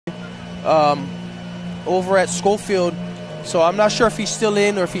over at Schofield. So I'm not sure if he's still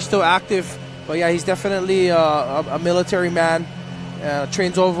in or if he's still active. But yeah, he's definitely a military man.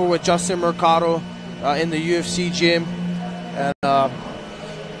 Trains over with Justin Mercado in the UFC gym. And gonna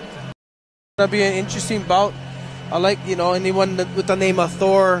be an interesting bout. I like, anyone with the name of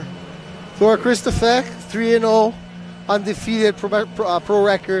Thor. Thor Kristufek, 3-0, undefeated pro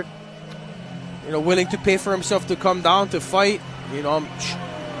record. Willing to pay for himself to come down to fight.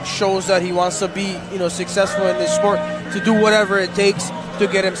 Shows that he wants to be, successful in this sport, to do whatever it takes to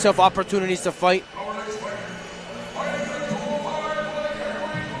get himself opportunities to fight.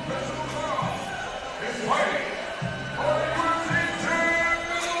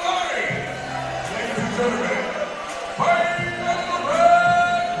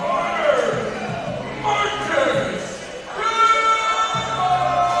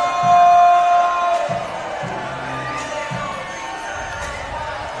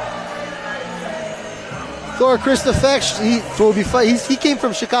 Thor Kristufek, he came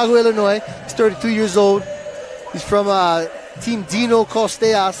from Chicago, Illinois. He's 32 years old. He's from Team Dino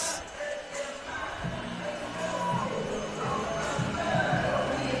Costeas.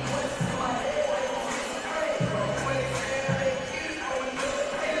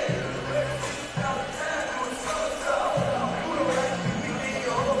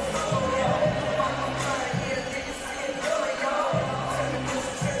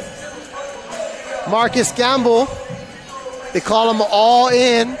 Marcus Gamble, they call him All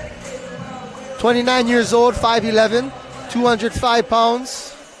In, 29 years old, 5'11", 205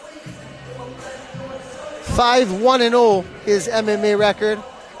 pounds, 5-1-0 his MMA record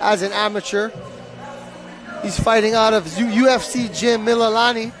as an amateur. He's fighting out of UFC gym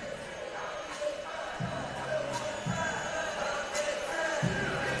Mililani.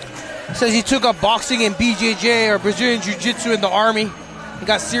 Says he took up boxing and BJJ or Brazilian Jiu-Jitsu in the Army. He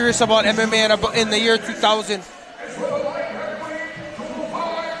got serious about MMA in the year 2000.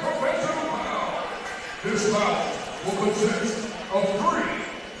 This bout will consist of 3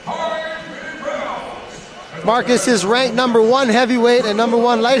 hard-hitting rounds. Marcus is ranked #1 heavyweight and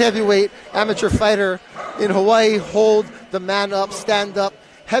 #1 light heavyweight amateur fighter in Hawaii. Hold the man up, stand up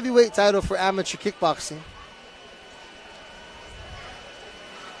heavyweight title for amateur kickboxing.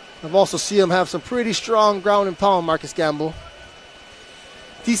 I've also seen him have some pretty strong ground and pound, Marcus Gamble.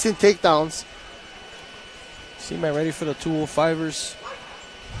 Decent takedowns. See man ready for the 205ers.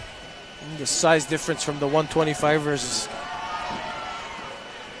 The size difference from the 125ers is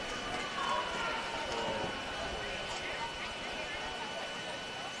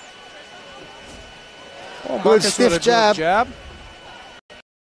good stiff jab.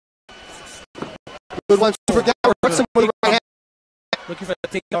 Good one, super jab. Hurts him with the right hand. Looking for the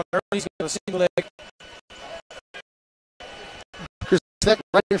takedown early. He's got a single leg. Kristufek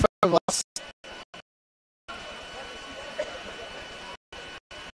right in front of us.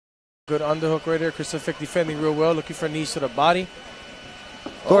 Good underhook right there. Kristufek defending real well. Looking for knees to the body.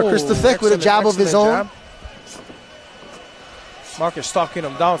 Kristufek with a jab of his own. Marcus stalking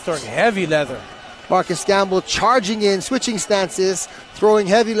him down, throwing heavy leather. Marcus Gamble charging in, switching stances, throwing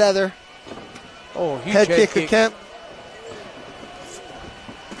heavy leather. Oh, huge head kick attempt.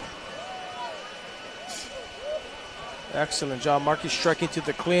 Excellent job. Marcus striking to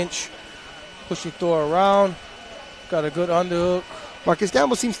the clinch, pushing Thor around. Got a good underhook. Marcus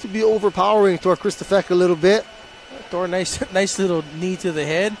Gamble seems to be overpowering Thor Kristufek a little bit. Thor, nice little knee to the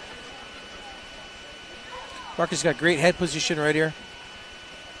head. Marcus got great head position right here.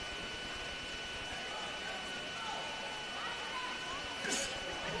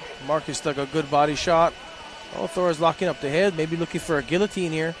 Marcus took a good body shot. Oh, Thor is locking up the head, maybe looking for a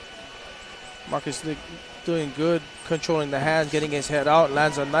guillotine here. Marcus doing good, controlling the hands, getting his head out,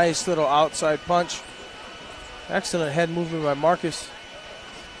 lands a nice little outside punch. Excellent head movement by Marcus.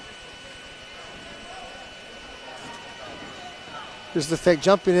 Kristufek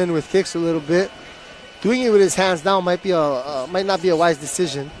jumping in with kicks a little bit. Doing it with his hands down might not be a wise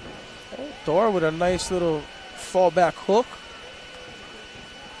decision. Thor with a nice little fallback hook.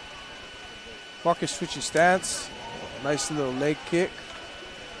 Marcus switching stance. Nice little leg kick.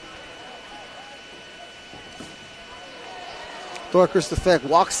 Thor Kristufek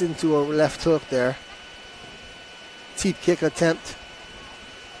walks into a left hook there. Teep kick attempt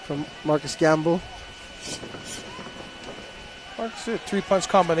from Marcus Gamble. Marcus, a 3-punch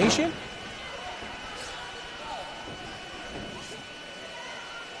combination.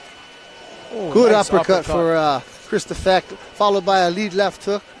 Oh, good nice uppercut for Kristufek, followed by a lead left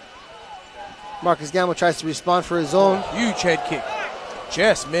hook. Marcus Gamble tries to respond for his own. Huge head kick.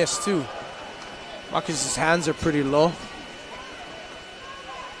 Just missed too. Marcus's hands are pretty low.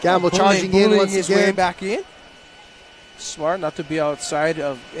 Gamble charging in once his way again. back in. Smart not to be outside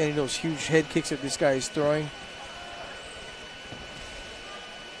of any of those huge head kicks that this guy is throwing.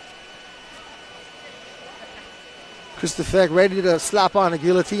 Kristufek ready to slap on a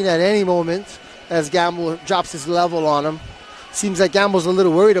guillotine at any moment as Gamble drops his level on him. Seems like Gamble's a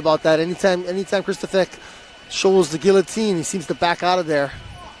little worried about that. Anytime Kristufek shows the guillotine, he seems to back out of there.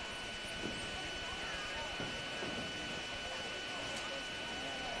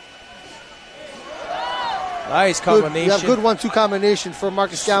 Nice combination. We have good 1-2 combination for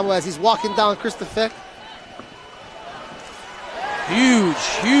Marcus Gamble as he's walking down Kristufek.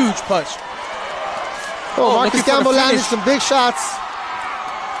 Huge punch. Oh, Marcus Gamble landed some big shots.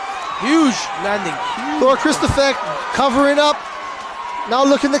 Huge landing. Thor Kristufek covering up. Now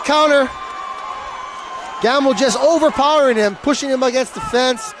looking to counter. Gamble just overpowering him, pushing him against the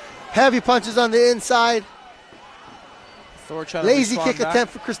fence. Heavy punches on the inside. Thor trying Lazy to kick back.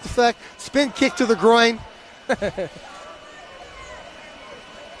 attempt for Kristufek. Spin kick to the groin.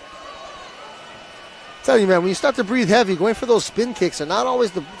 Tell you, man, when you start to breathe heavy, going for those spin kicks are not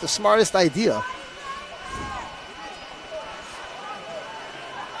always the smartest idea.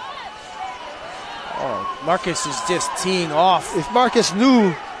 Oh, Marcus is just teeing off. If Marcus knew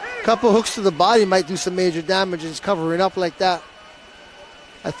a couple hooks to the body might do some major damage and he's covering up like that.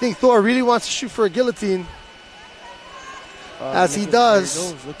 I think Thor really wants to shoot for a guillotine. As he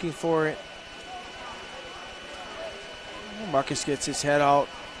does. Looking for it. Marcus gets his head out.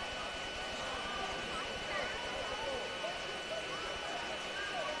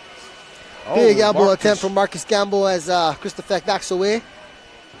 Big elbow attempt from Marcus Gamble as Kristufek backs away.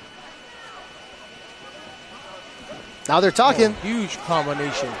 Now they're talking. Huge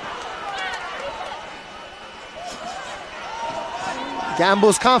combination.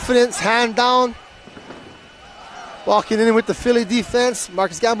 Gamble's confidence, hand down. Walking in with the Philly defense.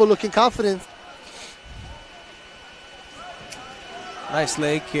 Marcus Gamble looking confident. Nice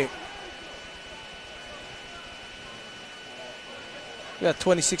leg kick. We got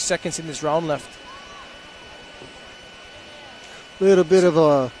 26 seconds in this round left. Little bit of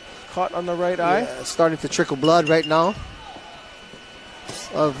a caught on the right eye. Starting to trickle blood right now.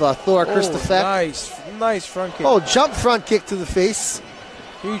 Of Thor Kristufek. Nice front kick. Oh, jump front kick to the face.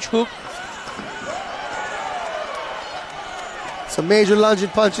 Huge hook. Some major lunging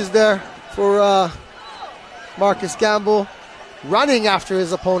punches there for Marcus Gamble. Running after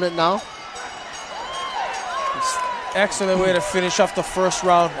his opponent now. Excellent way to finish off the first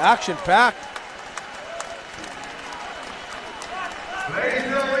round. Action-packed.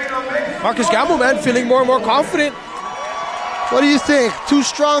 Marcus Gamble, man, feeling more and more confident. What do you think? Too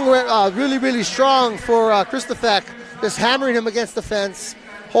strong, really strong for Kristufek. Just hammering him against the fence,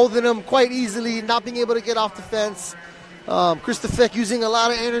 holding him quite easily, not being able to get off the fence. Kristufek using a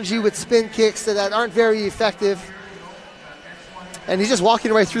lot of energy with spin kicks that aren't very effective. And he's just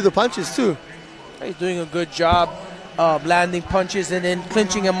walking right through the punches, too. He's doing a good job landing punches and then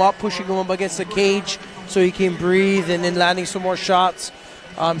clinching him up, pushing him up against the cage so he can breathe, and then landing some more shots.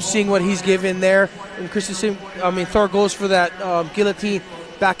 Seeing what he's given there. And Thor goes for that guillotine,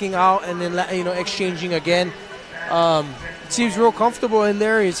 backing out and then exchanging again. Seems real comfortable in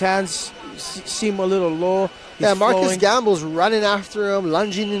there. His hands seem a little low. He's Marcus flowing. Gamble's running after him,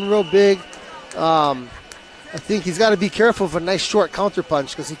 lunging in real big. I think he's got to be careful of a nice short counter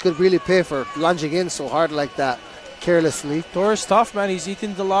punch because he could really pay for lunging in so hard like that, carelessly. Thor is tough, man. He's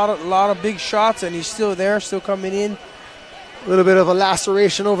eaten a lot of big shots, and he's still there, still coming in. A little bit of a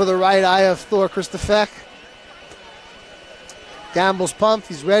laceration over the right eye of Thor Kristufek. Gamble's pumped.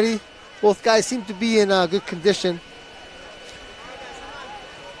 He's ready. Both guys seem to be in good condition.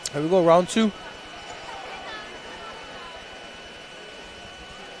 Here we go, round two.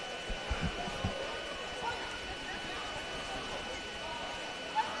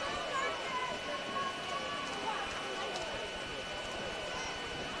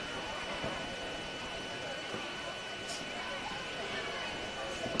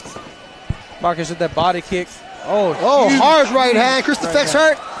 Marcus with that body kick. Oh, hard right hand. Kristufek's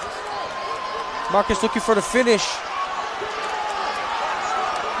hurt. Marcus looking for the finish.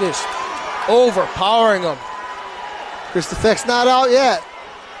 Just overpowering him. Kristufek's not out yet.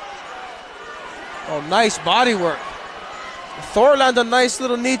 Oh, nice body work. Thor landed a nice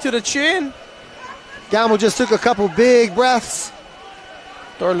little knee to the chin. Gamble just took a couple big breaths.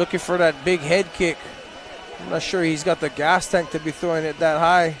 Thor looking for that big head kick. I'm not sure he's got the gas tank to be throwing it that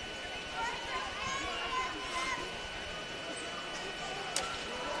high.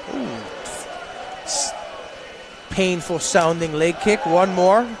 Painful sounding leg kick. One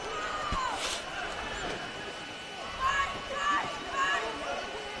more.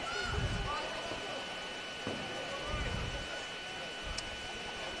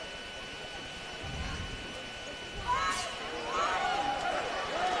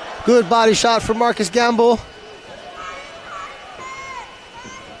 Good body shot from Marcus Gamble.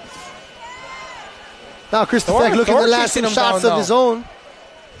 Now Kristufek looking to land some shots of his own.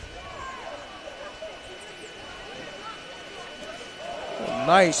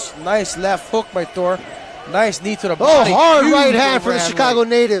 Nice left hook by Thor. Nice knee to the body. Oh, hard Huge right hand for the overhand Chicago right.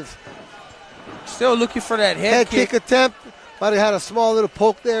 native. Still looking for that head kick attempt. Might have had a small little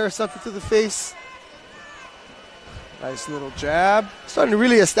poke there or something to the face. Nice little jab. Starting to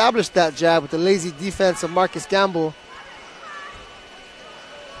really establish that jab with the lazy defense of Marcus Gamble.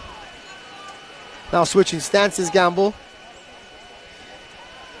 Now switching stances, Gamble.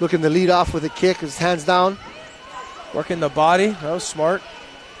 Looking to lead off with a kick, his hands down. Working the body. That was smart.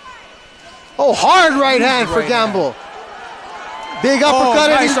 Oh, hard right hand for Gamble. Big uppercut,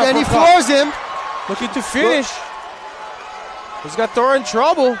 and he floors him. Looking to finish. He's got Thor in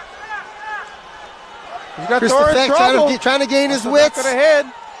trouble. He's got Thor in trouble. Trying to gain his wits. Back of the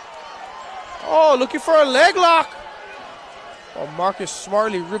head. Oh, looking for a leg lock. Oh, Marcus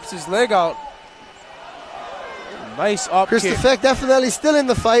smartly rips his leg out. Nice up kick. Kristufek definitely still in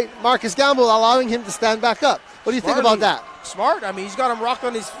the fight. Marcus Gamble allowing him to stand back up. What do you think about that? Smart. I mean, he's got him rocked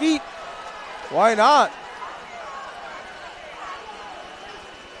on his feet. Why not?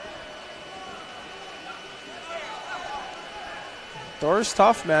 Thor's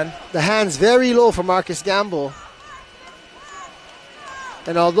tough, man. The hands very low for Marcus Gamble.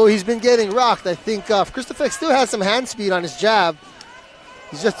 And although he's been getting rocked, I think Kristufek still has some hand speed on his jab.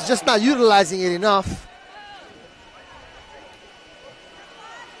 He's just not utilizing it enough.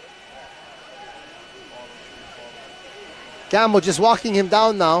 Gamble just walking him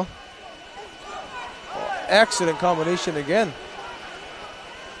down now. Excellent combination again.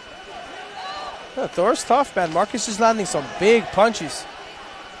 Yeah, Thor's tough, man. Marcus is landing some big punches.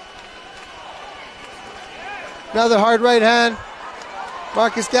 Another hard right hand.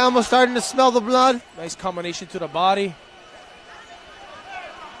 Marcus Gamble starting to smell the blood. Nice combination to the body.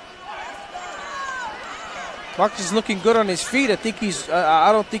 Marcus is looking good on his feet.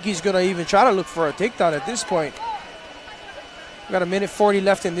 I don't think he's going to even try to look for a takedown at this point. We got a minute 40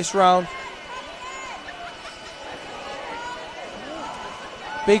 left in this round.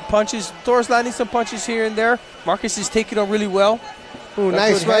 Big punches. Thor's landing some punches here and there. Marcus is taking them really well. Ooh,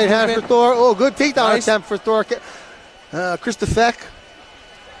 nice right hand for Thor. Oh, good takedown attempt for Thor. Kristufek.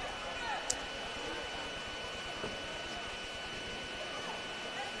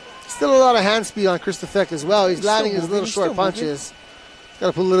 Still a lot of hand speed on Kristufek as well. He's landing his little short punches. Got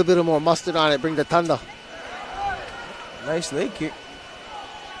to put a little bit of more mustard on it, bring the thunder. Nice leg kick.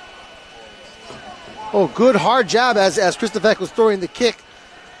 Oh, good hard jab as Kristufek was throwing the kick.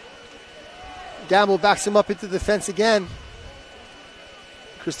 Gamble backs him up into the fence again.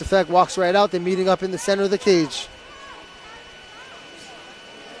 Kristufek walks right out. They're meeting up in the center of the cage.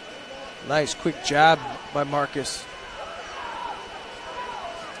 Nice quick jab by Marcus.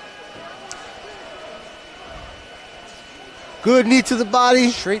 Good knee to the body.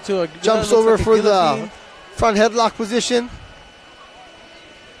 Straight to a jumps over like for the front headlock position.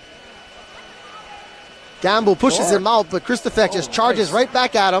 Gamble pushes him out, but Kristufek just charges right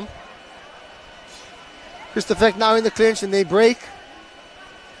back at him. Kristufek now in the clinch, and they break.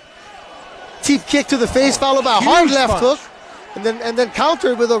 Deep kick to the face, followed by a hard left hook, and then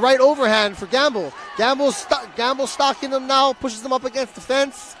countered with a right overhand for Gamble. Gamble stalking him now, pushes him up against the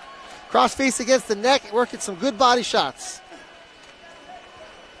fence. Cross face against the neck, working some good body shots.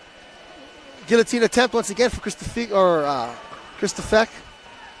 Guillotine attempt once again for Kristufek.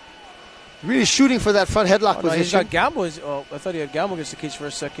 Really shooting for that front headlock position. He's got Gamble. I thought he had Gamble against the cage for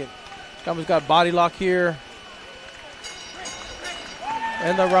a second. Gamble's got body lock here.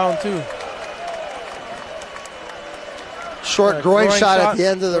 And the round two. Short groin shot at the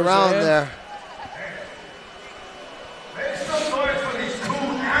end of the round there. Make some noise for these two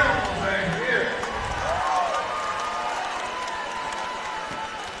animals right here.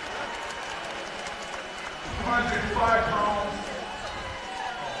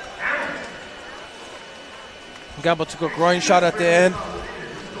 Gamble took a groin shot at the end.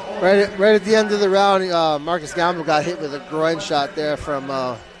 Right at the end of the round, Marcus Gamble got hit with a groin shot there from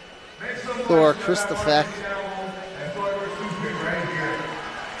Thor Kristufek.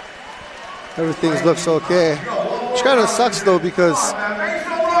 Everything looks okay. Which kind of sucks though, because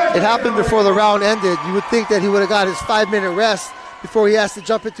it happened before the round ended. You would think that he would have got his 5-minute rest before he has to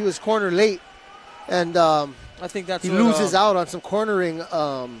jump into his corner late, and I think that's he loses out on some cornering,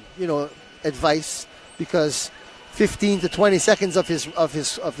 advice, because 15 to 20 seconds of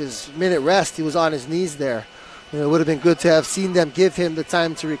his minute rest, he was on his knees there. It would have been good to have seen them give him the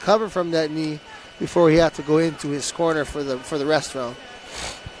time to recover from that knee before he had to go into his corner for the rest round.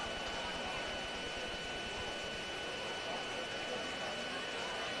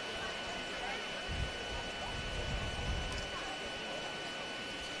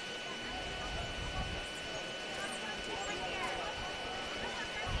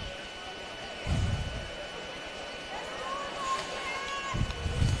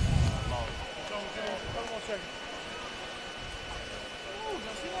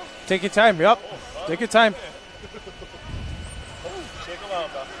 Take your time. Yep. Take your time.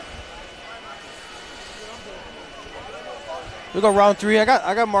 We go round 3. I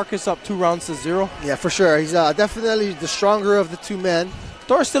got Marcus up 2-0. Yeah, for sure. He's definitely the stronger of the two men.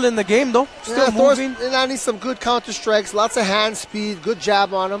 Thor's still in the game, though. Still moving. And I need some good counter strikes. Lots of hand speed. Good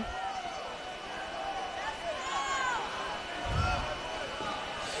jab on him.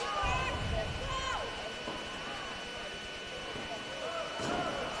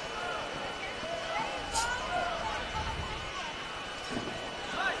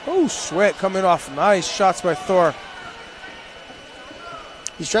 Oh, sweat coming off. Nice shots by Thor.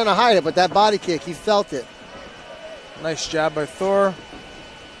 He's trying to hide it, but that body kick, he felt it. Nice jab by Thor.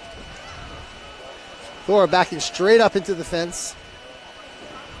 Thor backing straight up into the fence.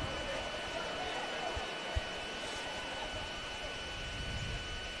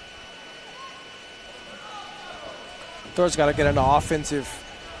 Thor's got to get into offensive.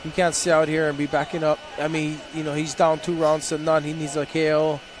 He can't sit out here and be backing up. I mean, you know, he's down 2-0. He needs a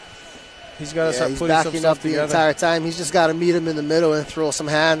KO. He's got to start putting some stuff together. The entire time. He's just got to meet him in the middle and throw some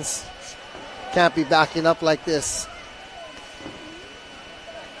hands. Can't be backing up like this.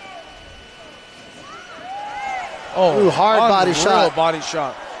 Oh, ooh, hard body shot. Body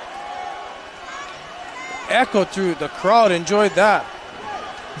shot. Echo through the crowd. Enjoyed that.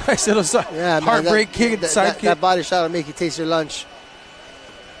 Nice little heartbreak kick, side kick. That body shot will make you taste your lunch.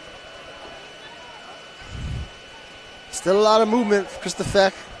 Still a lot of movement for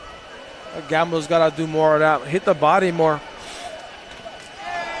Kristufek. Gamble's got to do more of that. Hit the body more.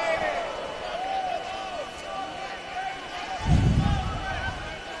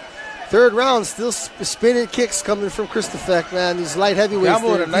 Third round, still spinning kicks coming from Kristufek, man. These light heavyweights.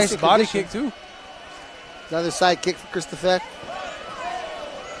 Gamble with a nice body kick, too. Another side kick for Kristufek.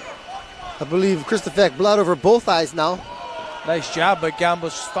 I believe Kristufek blood over both eyes now. Nice job, but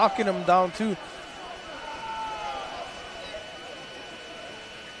Gamble's stalking him down, too.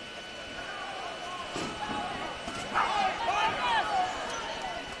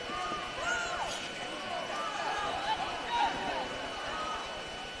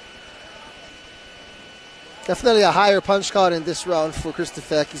 Definitely a higher punch count in this round for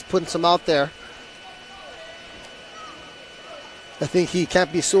Kristufek. He's putting some out there. I think he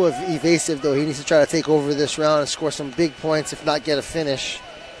can't be so evasive, though. He needs to try to take over this round and score some big points, if not get a finish.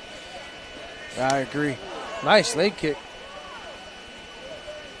 I agree. Nice leg kick.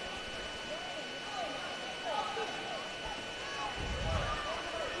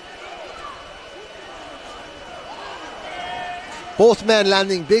 Both men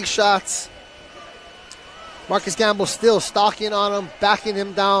landing big shots. Marcus Gamble still stalking on him, backing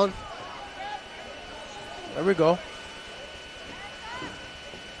him down. There we go.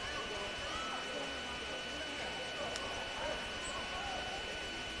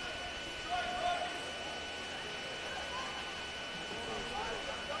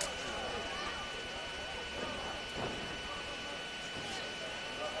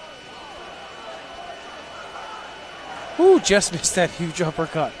 Ooh, just missed that huge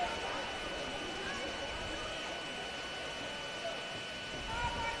uppercut.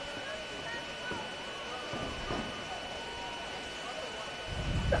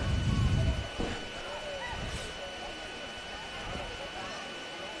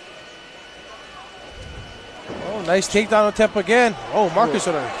 Nice takedown attempt again. Oh, Marcus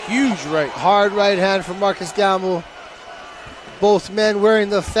with a huge right. Hard right hand from Marcus Gamble. Both men wearing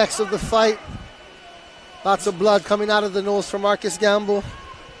the effects of the fight. Lots of blood coming out of the nose from Marcus Gamble.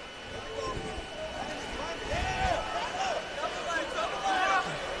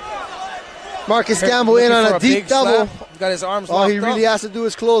 Marcus Gamble in on a deep double. Got his arms All locked he really up. has to do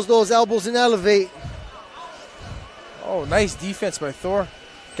is close those elbows and elevate. Oh, nice defense by Thor.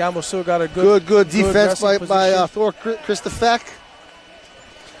 Gamble still got a good defense by Thor Kristufek.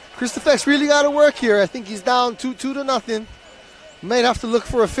 Kristufek's really got to work here. I think he's down 2-0. Might have to look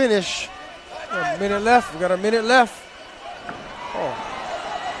for a finish. A minute left. We got a minute left. Oh.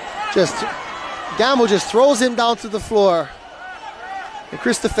 Gamble just throws him down to the floor. And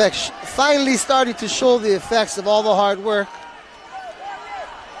Kristufek finally starting to show the effects of all the hard work.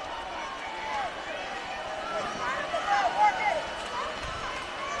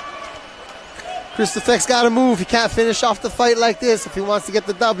 Kristufek's got to move. He can't finish off the fight like this if he wants to get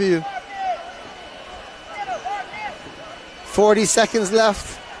the W. 40 seconds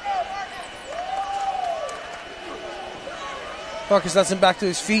left. Marcus lets him back to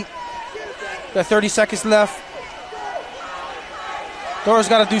his feet. Got 30 seconds left. Thor's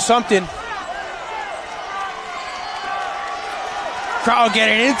got to do something. Crowd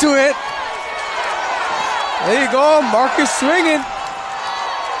getting into it. There you go, Marcus swinging.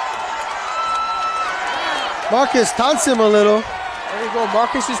 Marcus taunts him a little. There you go.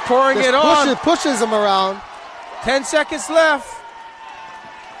 Marcus is pouring Just it on. pushes him around. 10 seconds left.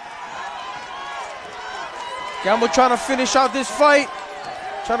 Gamble trying to finish out this fight.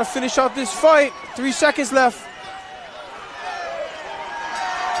 3 seconds left.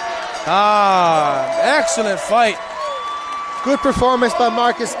 Excellent fight. Good performance by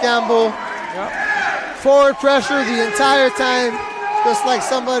Marcus Gamble. Yep. Forward pressure the entire time, just like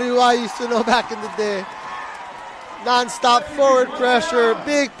somebody who I used to know back in the day. Non-stop forward pressure,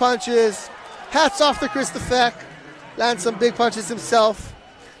 big punches. Hats off to Kristufek. Lands some big punches himself.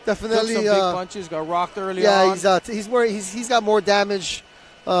 Definitely. Took some big punches. Got rocked early on. Yeah, he's got more damage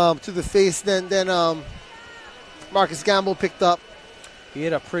to the face than Marcus Gamble picked up. He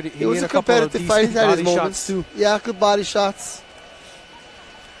hit a pretty. It was a competitive fight. He had his moments too. Yeah, good body shots.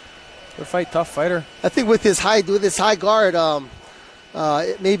 Good fight, tough fighter. I think with his high guard,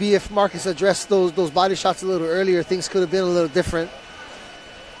 maybe if Marcus addressed those body shots a little earlier, things could have been a little different.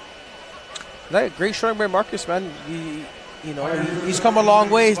 Great showing by Marcus, man. He's come a long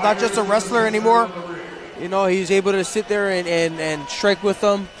way. He's not just a wrestler anymore. He's able to sit there and strike with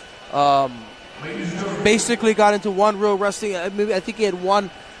them. Basically got into one real wrestling. I think he had one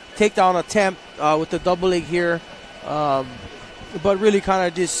takedown attempt with the double leg here. But really kind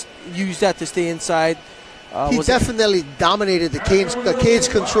of just used that to stay inside. He definitely dominated the cage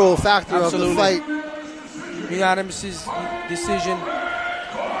control factor of the fight. Unanimous decision.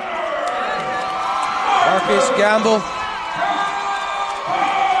 Marcus Gamble.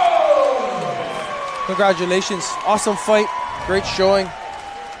 Congratulations. Awesome fight. Great showing.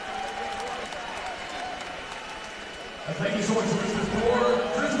 Thank you so much, Mr.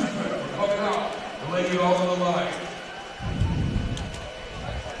 Kristufek, for coming out and laying it all on the line.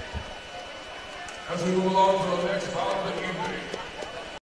 As we move along to the next round,